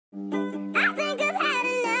I think I've had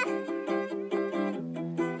enough.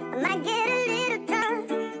 I might get a little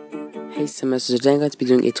drunk. Hey Simmer, so today I'm going to be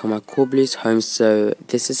doing it on my Core Blues home. So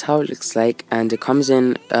this is how it looks like, and it comes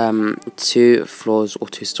in 2 floors or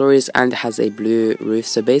 2 stories, and it has a blue roof.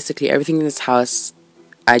 So basically everything in this house,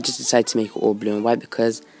 I just decided to make it all blue and white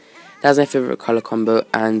because that's my favorite color combo,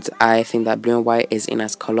 and I think that blue and white is a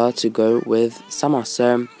nice color to go with summer.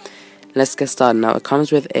 So let's get started. Now it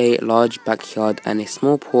comes with a large backyard and a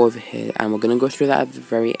small pool over here, and we're going to go through that at the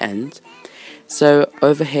very end. So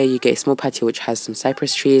over here you get a small patio which has some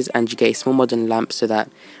cypress trees, and you get a small modern lamp so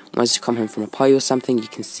that once you come home from a party or something you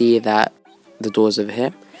can see that the door's over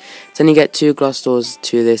here. Then you get 2 glass doors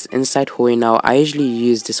to this inside hallway. Now I usually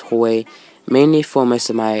use this hallway mainly for most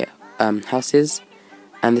of my houses,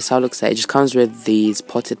 and this is how it looks like. It just comes with these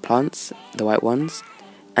potted plants, the white ones,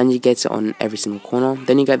 and you get it on every single corner.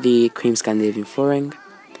 Then you get the cream Scandinavian flooring.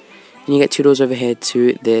 Then you get 2 doors over here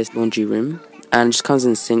to this laundry room, and it just comes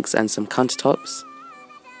in sinks and some countertops.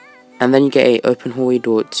 And then you get a open hallway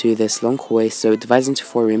door to this long hallway, so it divides into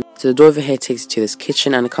 4 rooms. So the door over here takes you to this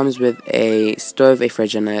kitchen, and it comes with a stove, a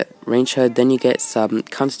fridge, and a range hood. Then you get some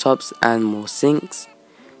countertops and more sinks,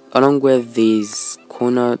 along with these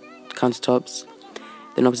corner countertops.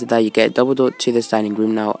 Then opposite that you get a double door to this dining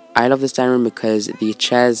room. Now I love this dining room because the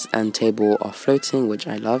chairs and table are floating, which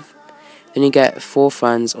I love. Then you get 4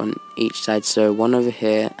 fans on each side, so 1 over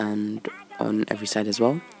here and on every side as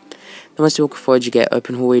well. Then once you walk forward you get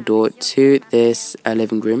open hallway door to this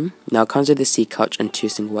living room. Now it comes with a sea couch and 2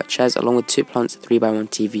 single white chairs, along with 2 plants, 3x1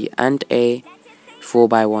 TV, and a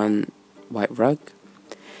 4x1 white rug.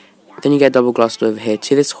 Then you get a double glass door over here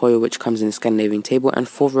to this hallway which comes in a Scandinavian table and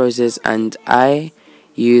 4 roses, and I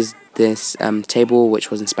used this table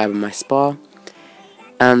which was inspired by my spa.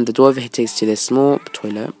 And the door over here takes to this small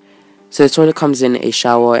toilet. So the toilet comes in a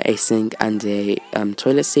shower, a sink, and a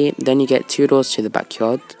toilet seat. Then you get 2 doors to the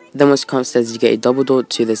backyard. Then once you come upstairs you get a double door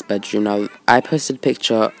to this bedroom. Now I posted a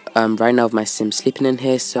picture right now of my sim sleeping in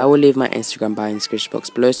here, so I will leave my Instagram bio in the description box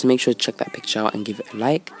below, so make sure to check that picture out and give it a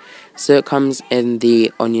like. So it comes in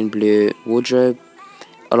the onion blue wardrobe,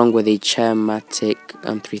 along with a Chairmatic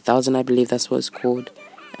 3000, I believe that's what it's called.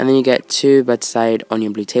 And then you get 2 bedside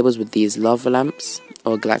onion blue tables with these lava lamps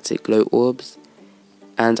or galactic glow orbs,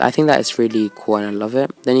 and I think that is really cool and I love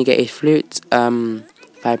it. Then you get a flute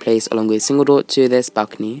fireplace along with a single door to this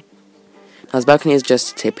balcony. Now this balcony is just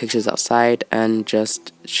to take pictures outside and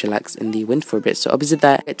just chillax in the wind for a bit. So opposite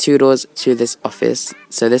that, get 2 doors to this office.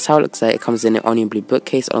 So this is how it looks like. It comes in an onion blue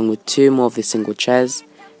bookcase along with 2 more of the single chairs,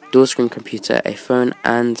 dual screen computer, a phone,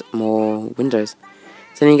 and more windows.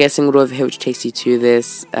 So then you get a single door over here which takes you to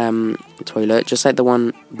this toilet, just like the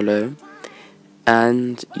one below.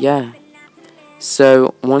 And yeah,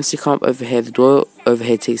 so once you come up over here, the door over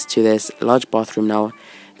here takes to this large bathroom. Now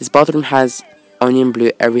this bathroom has onion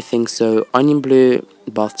blue everything, so onion blue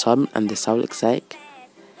bathtub, and this is how it looks like.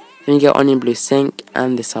 Then you get onion blue sink,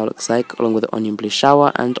 and this is how it looks like, along with the onion blue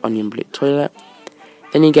shower and onion blue toilet.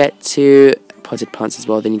 Then you get 2 potted plants as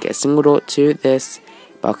well. Then you get a single door to this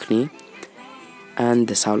balcony, and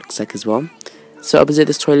this is how it looks like as well. So opposite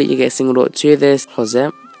this toilet you get a single door to this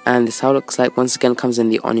closet, and this is how it looks like. Once again comes in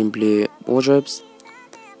the onion blue wardrobes.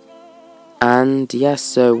 And yes,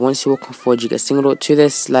 so once you walk forward you get a single door to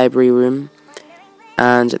this library room,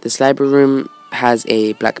 and this library room has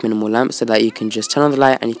a black minimal lamp so that you can just turn on the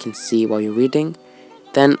light and you can see while you're reading.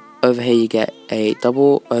 Then over here you get a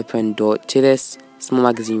double open door to this small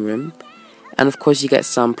magazine room, and of course you get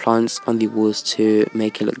some plants on the walls to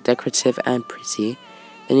make it look decorative and pretty.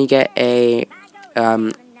 Then you get a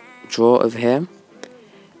drawer over here,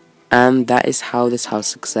 and that is how this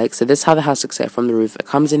house looks like. So this is how the house looks like from the roof. It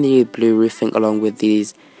comes in the blue roofing along with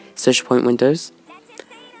these social point windows,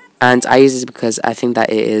 and I use this because I think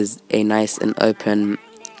that it is a nice and open,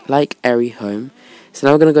 like, airy home. So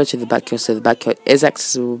now we're going to go to the backyard. So the backyard is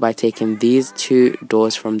accessible by taking these 2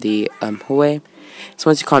 doors from the hallway. So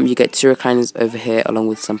once you come, you get 2 recliners over here along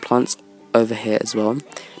with some plants over here as well.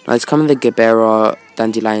 Now it's coming the Gibera,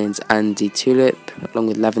 dandelions, and the tulip, along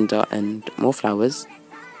with lavender and more flowers.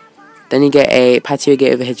 Then you get a patio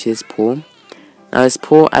gate over here to this pool. Now this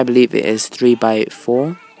pool, I believe it is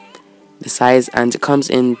 3x4 the size, and it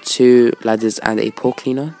comes in 2 ladders and a pool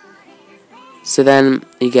cleaner. So then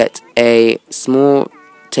you get a small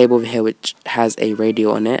table over here which has a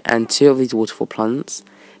radio on it and 2 of these waterfall plants.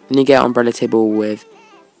 Then you get an umbrella table with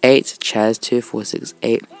 8 chairs, 2, 4, 6,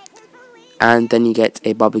 8. And then you get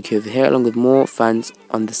a barbecue over here along with more fans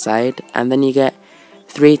on the side. And then you get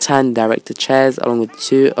 3 tan director chairs along with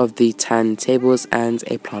 2 of the tan tables and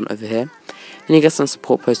a plant over here. Then you get some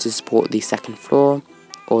support posts to support the 2nd floor,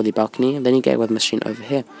 or the balcony, and then you get a weather machine over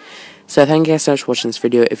here. So thank you guys so much for watching this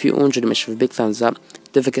video. If you all enjoyed it, make sure to give a big thumbs up.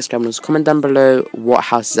 Don't forget to subscribe and comment down below what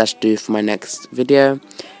houses I should do for my next video.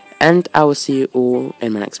 And I will see you all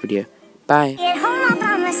in my next video. Bye. Get home all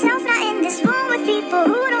by myself, not in this room.